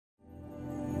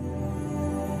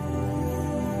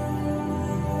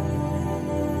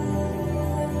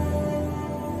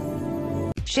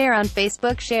Share on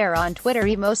Facebook, share on Twitter.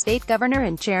 Imo State Governor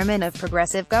and Chairman of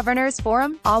Progressive Governors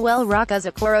Forum, Awal Raka's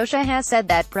Okorocha has said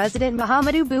that President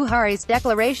Muhammadu Buhari's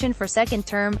declaration for second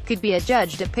term could be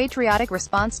adjudged a patriotic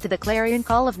response to the clarion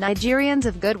call of Nigerians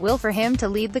of goodwill for him to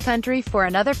lead the country for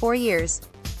another 4 years.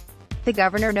 The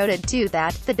governor noted too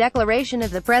that the declaration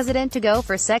of the president to go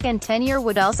for second tenure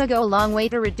would also go a long way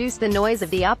to reduce the noise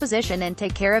of the opposition and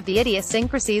take care of the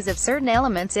idiosyncrasies of certain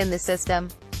elements in the system.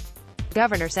 The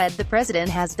governor said the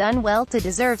president has done well to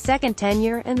deserve second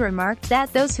tenure and remarked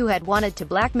that those who had wanted to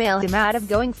blackmail him out of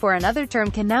going for another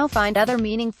term can now find other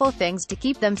meaningful things to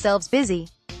keep themselves busy.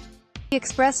 He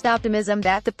expressed optimism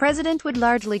that the president would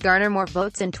largely garner more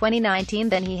votes in 2019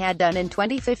 than he had done in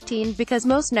 2015 because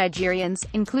most Nigerians,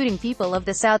 including people of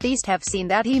the Southeast, have seen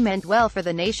that he meant well for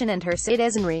the nation and her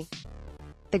citizenry.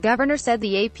 The governor said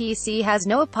the APC has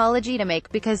no apology to make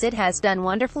because it has done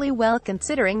wonderfully well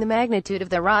considering the magnitude of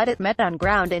the rot it met on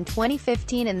ground in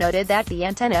 2015 and noted that the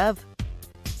antenna of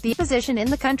the opposition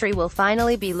in the country will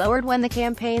finally be lowered when the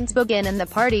campaigns begin and the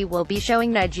party will be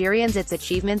showing Nigerians its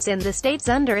achievements in the states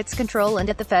under its control and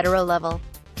at the federal level.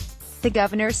 The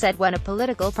governor said when a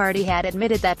political party had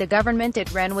admitted that the government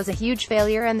it ran was a huge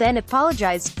failure and then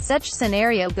apologized, such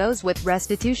scenario goes with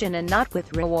restitution and not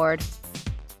with reward.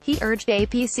 He urged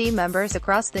APC members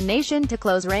across the nation to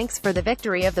close ranks for the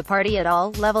victory of the party at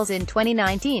all levels in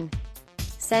 2019.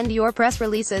 Send your press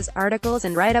releases, articles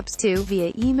and write-ups to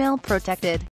via email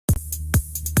protected.